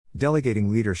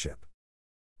Delegating leadership.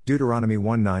 Deuteronomy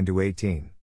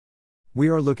 1:9-18. We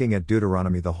are looking at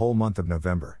Deuteronomy the whole month of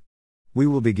November. We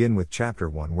will begin with chapter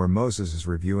 1, where Moses is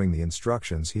reviewing the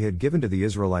instructions he had given to the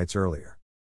Israelites earlier.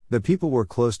 The people were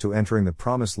close to entering the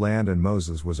promised land, and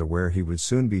Moses was aware he would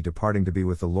soon be departing to be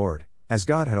with the Lord, as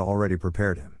God had already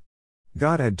prepared him.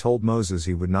 God had told Moses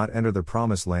he would not enter the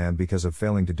promised land because of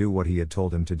failing to do what he had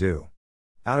told him to do.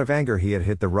 Out of anger he had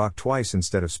hit the rock twice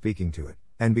instead of speaking to it,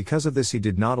 and because of this he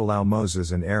did not allow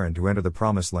Moses and Aaron to enter the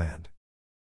promised land.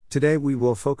 Today we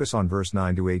will focus on verse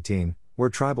 9-18, where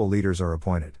tribal leaders are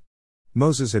appointed.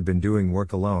 Moses had been doing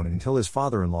work alone until his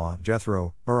father-in-law,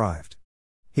 Jethro, arrived.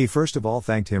 He first of all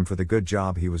thanked him for the good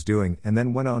job he was doing and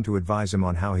then went on to advise him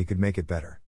on how he could make it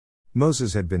better.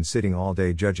 Moses had been sitting all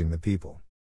day judging the people.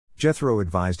 Jethro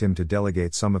advised him to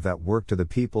delegate some of that work to the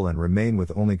people and remain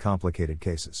with only complicated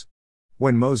cases.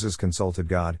 When Moses consulted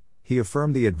God, he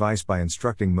affirmed the advice by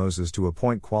instructing Moses to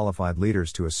appoint qualified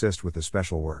leaders to assist with the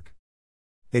special work.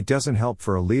 It doesn't help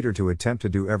for a leader to attempt to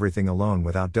do everything alone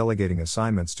without delegating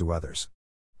assignments to others.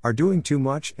 Are doing too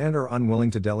much and are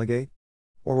unwilling to delegate?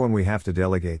 Or when we have to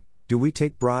delegate, do we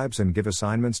take bribes and give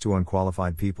assignments to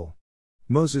unqualified people?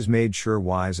 Moses made sure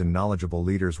wise and knowledgeable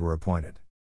leaders were appointed.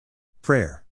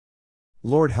 Prayer.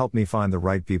 Lord, help me find the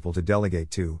right people to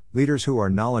delegate to, leaders who are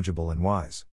knowledgeable and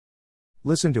wise.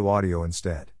 Listen to audio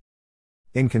instead.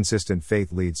 Inconsistent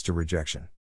faith leads to rejection.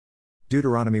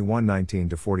 Deuteronomy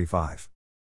 1:19-45.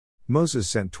 Moses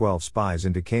sent 12 spies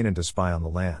into Canaan to spy on the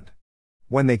land.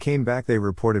 When they came back, they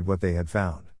reported what they had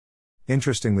found.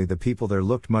 Interestingly, the people there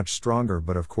looked much stronger,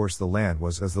 but of course the land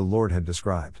was as the Lord had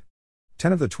described.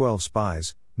 10 of the 12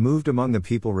 spies moved among the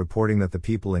people, reporting that the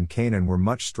people in Canaan were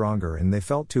much stronger and they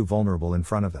felt too vulnerable in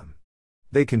front of them.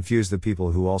 They confused the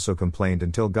people, who also complained,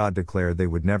 until God declared they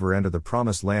would never enter the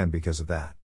promised land because of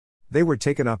that. They were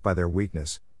taken up by their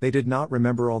weakness. They did not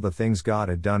remember all the things God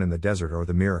had done in the desert or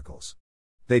the miracles.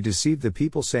 They deceived the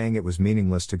people, saying it was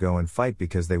meaningless to go and fight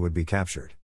because they would be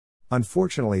captured.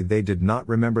 Unfortunately, they did not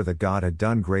remember that God had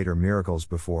done greater miracles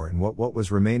before, and what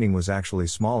was remaining was actually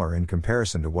smaller in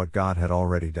comparison to what God had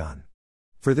already done.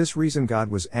 For this reason God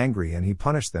was angry and he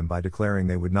punished them by declaring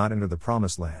they would not enter the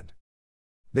promised land.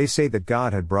 They say that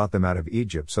God had brought them out of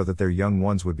Egypt so that their young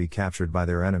ones would be captured by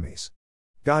their enemies.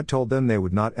 God told them they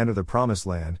would not enter the promised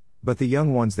land, but the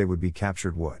young ones they would be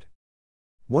captured would.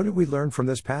 What did we learn from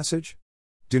this passage?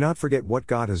 Do not forget what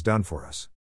God has done for us.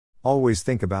 Always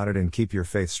think about it and keep your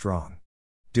faith strong.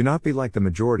 Do not be like the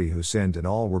majority who sinned and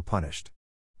all were punished.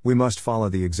 We must follow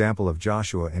the example of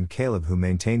Joshua and Caleb, who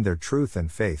maintained their truth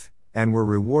and faith, and were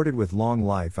rewarded with long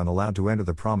life and allowed to enter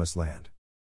the promised land.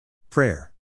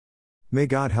 Prayer. May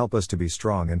God help us to be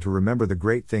strong and to remember the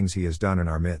great things He has done in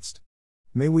our midst.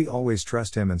 May we always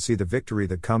trust Him and see the victory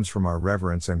that comes from our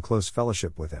reverence and close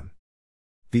fellowship with Him.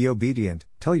 Be obedient,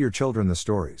 tell your children the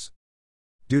stories.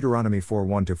 Deuteronomy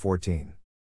 4:1-14.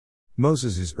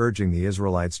 Moses is urging the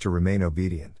Israelites to remain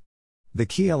obedient. The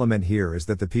key element here is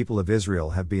that the people of Israel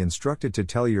have been instructed to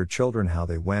tell your children how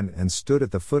they went and stood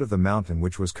at the foot of the mountain,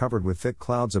 which was covered with thick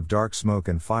clouds of dark smoke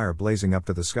and fire blazing up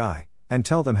to the sky, and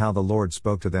tell them how the Lord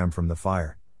spoke to them from the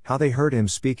fire, how they heard Him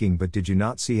speaking but did you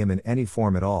not see Him in any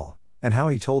form at all, and how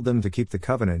He told them to keep the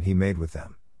covenant He made with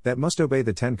them, that must obey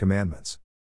the 10 Commandments.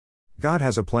 God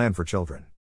has a plan for children.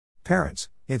 Parents,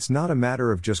 it's not a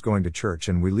matter of just going to church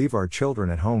and we leave our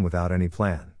children at home without any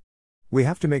plan. We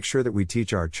have to make sure that we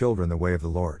teach our children the way of the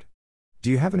Lord. Do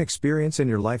you have an experience in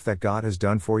your life that God has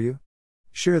done for you?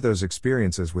 Share those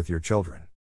experiences with your children.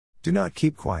 Do not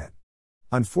keep quiet.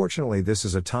 Unfortunately, this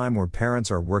is a time where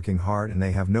parents are working hard and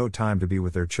they have no time to be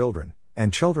with their children,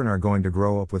 and children are going to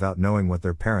grow up without knowing what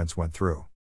their parents went through.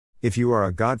 If you are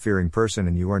a God-fearing person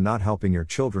and you are not helping your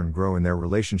children grow in their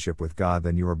relationship with God,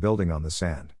 then you are building on the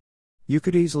sand. You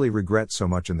could easily regret so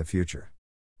much in the future.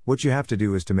 What you have to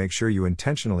do is to make sure you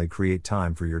intentionally create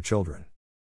time for your children.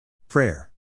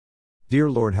 Prayer. Dear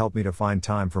Lord, help me to find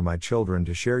time for my children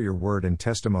to share your word and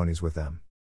testimonies with them.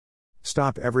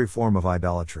 Stop every form of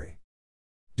idolatry.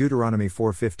 Deuteronomy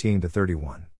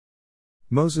 4:15-31.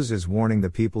 Moses is warning the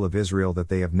people of Israel that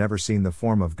they have never seen the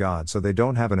form of God, so they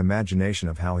don't have an imagination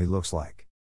of how He looks like.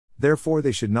 Therefore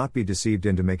they should not be deceived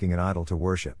into making an idol to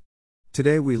worship.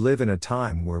 Today we live in a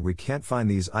time where we can't find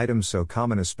these items so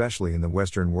common, especially in the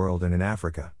Western world and in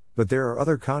Africa, but there are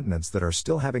other continents that are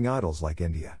still having idols, like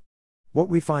India. What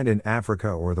we find in Africa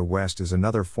or the West is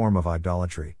another form of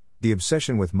idolatry, the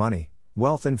obsession with money,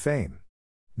 wealth and fame.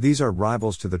 These are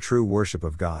rivals to the true worship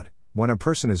of God, when a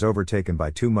person is overtaken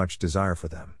by too much desire for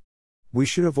them. We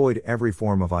should avoid every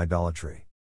form of idolatry.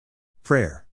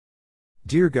 Prayer.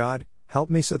 Dear God, help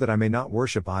me so that I may not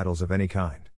worship idols of any kind.